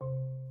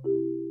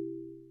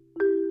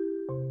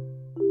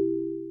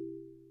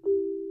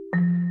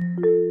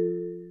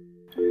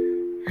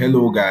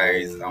Hello,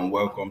 guys, and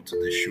welcome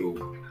to the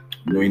show,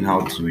 Knowing How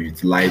to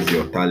Utilize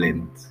Your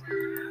Talent.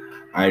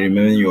 I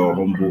remain your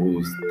humble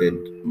host, Ted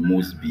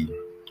Mosby,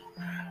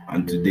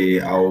 and today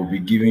I will be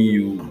giving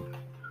you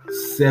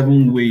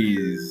 7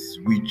 ways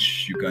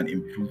which you can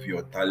improve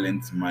your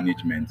talent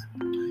management.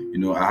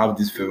 I have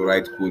this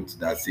favorite quote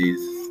that says,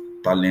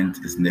 "Talent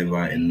is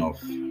never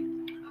enough."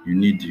 You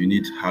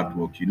need hard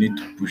work. You need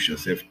to push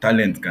yourself.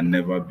 Talent can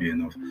never be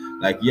enough.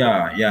 Like,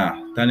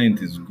 yeah,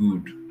 talent is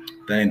good.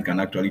 Talent can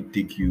actually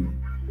take you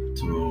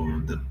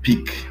to the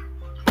peak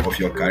of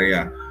your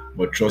career.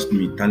 But trust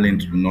me,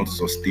 talent will not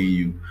sustain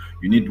you.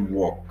 You need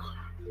work.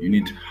 You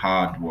need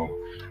hard work.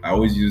 I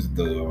always use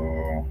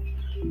the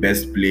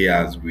best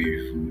players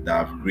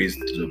that have graced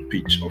the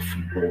pitch of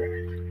football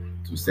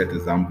to set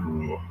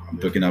example. I'm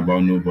talking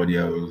about nobody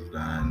else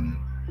than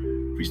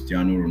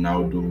Cristiano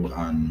Ronaldo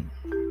and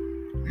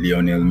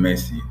Lionel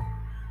Messi.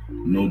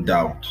 No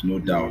doubt,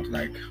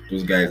 like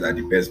those guys are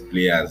the best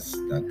players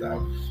that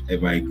have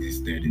ever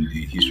existed in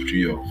the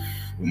history of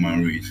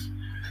human race.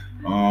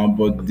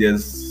 But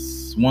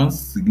there's one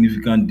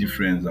significant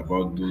difference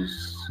about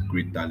those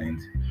great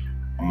talents.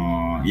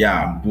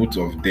 Yeah, both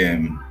of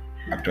them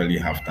actually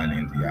have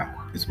talent. Yeah,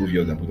 it's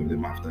obvious that both of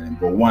them have talent,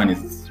 but one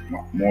is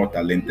more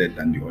talented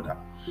than the other.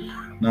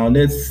 Now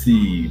let's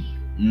see.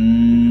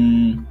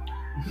 Mm,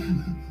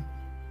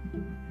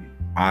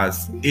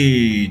 as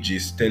age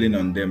is telling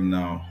on them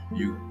now,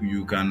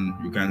 you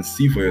can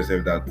see for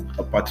yourself that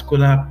a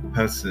particular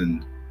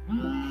person,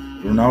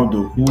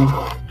 Ronaldo, who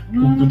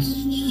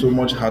puts so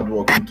much hard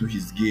work into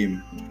his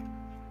game,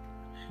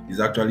 is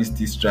actually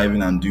still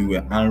striving and doing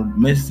well. And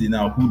Messi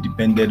now, who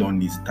depended on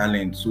his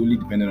talent, solely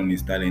depended on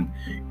his talent,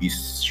 is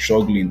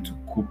struggling to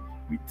cope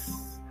with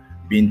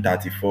being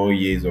 34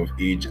 years of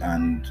age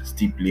and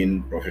still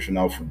playing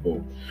professional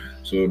football.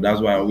 So that's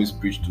why I always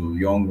preach to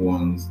young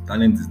ones: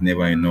 talent is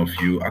never enough.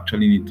 You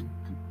actually need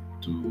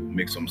to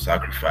make some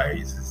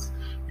sacrifices.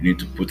 You need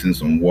to put in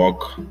some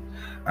work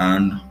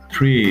and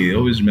pray.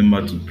 Always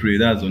remember to pray.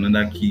 That's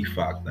another key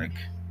fact. Like,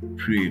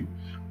 pray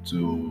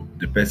to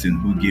the person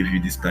who gave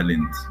you this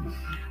talent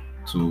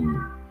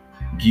to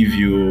give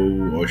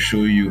you or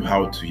show you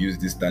how to use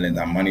this talent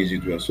and manage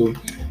it well. So,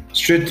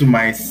 straight to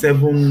my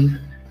 7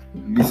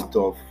 list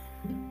of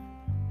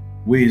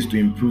ways to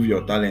improve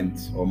your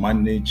talent or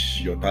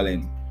manage your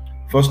talent.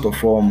 First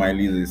of all, my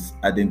list is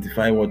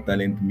identify what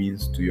talent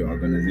means to your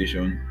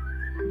organization.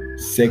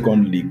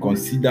 Secondly,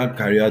 consider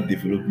career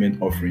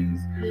development offerings.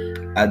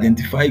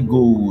 Identify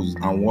goals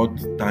and what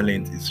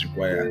talent is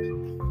required.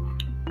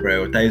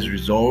 Prioritize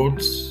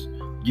results.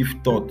 Give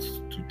thought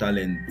to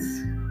talent.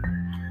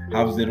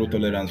 Have zero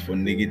tolerance for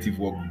negative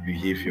work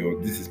behavior.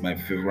 This is my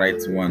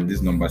favorite one.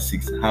 This number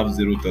 6. Have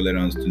zero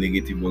tolerance to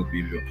negative work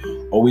behavior.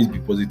 Always be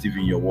positive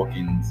in your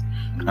workings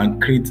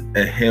and create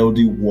a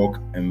healthy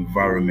work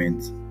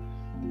environment.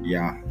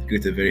 Yeah,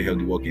 create a very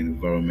healthy work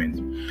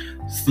environment.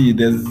 See,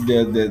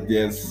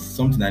 there's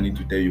something I need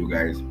to tell you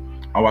guys.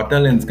 Our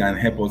talents can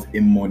help us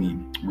earn money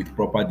with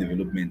proper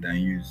development and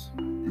use.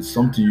 It's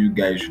something you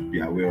guys should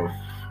be aware of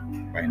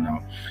right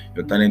now.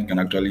 Your talent can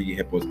actually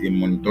help us earn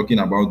money. Talking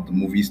about the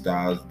movie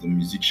stars, the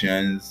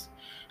musicians,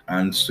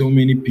 and so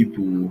many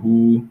people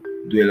who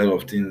do a lot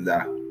of things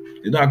that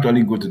they don't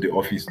actually go to the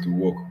office to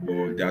work,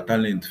 but their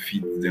talent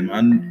feeds them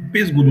and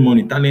pays good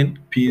money. Talent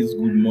pays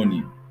good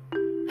money.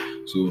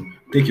 So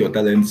take your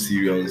talent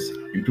serious,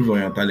 improve on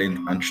your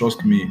talent, and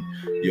trust me,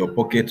 your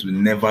pocket will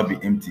never be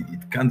empty.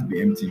 It can't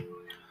be empty.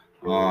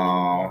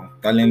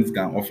 Talents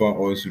can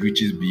offer us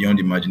riches beyond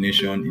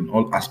imagination in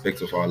all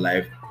aspects of our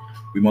life.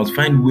 We must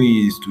find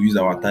ways to use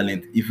our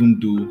talent, even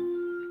though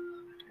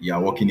you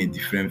are working in a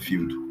different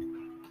field.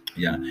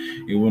 Yeah,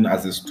 even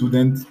as a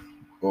student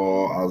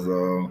or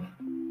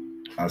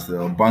as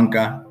a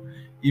banker,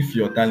 if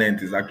your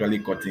talent is actually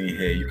cutting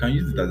hair, you can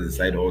use it as a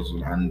side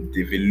hustle and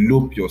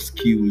develop your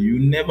skill. You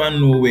never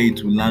know where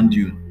it will land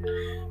you.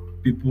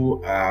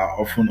 People are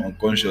often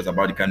unconscious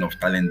about the kind of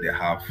talent they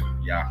have.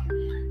 Yeah,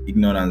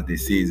 ignorance, they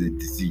say, is a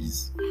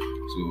disease.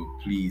 So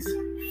please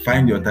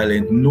find your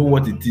talent, know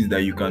what it is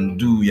that you can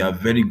do, you are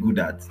very good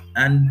at,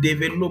 and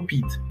develop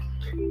it.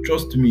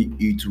 Trust me,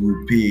 it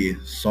will pay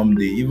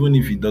someday. Even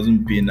if it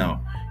doesn't pay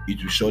now,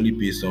 it will surely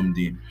pay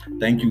someday.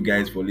 Thank you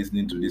guys for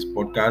listening to this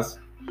podcast.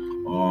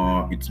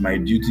 It's my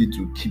duty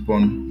to keep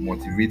on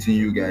motivating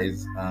you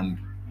guys, and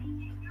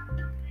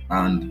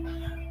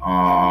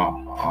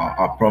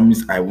I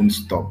promise I won't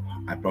stop.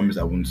 I promise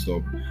I won't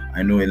stop.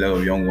 I know a lot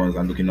of young ones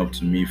are looking up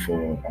to me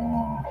for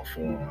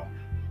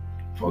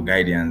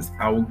guidance.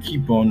 I will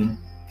keep on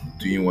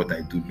doing what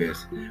I do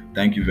best.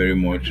 Thank you very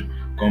much.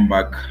 Come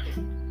back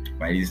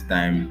by this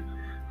time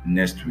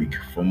next week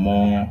for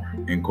more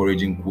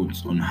encouraging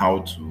quotes on how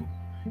to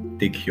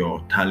take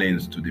your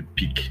talents to the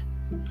peak.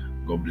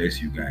 God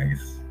bless you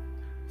guys.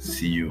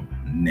 See you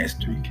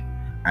next week.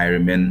 I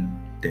remain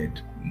Ted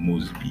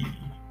Mosby.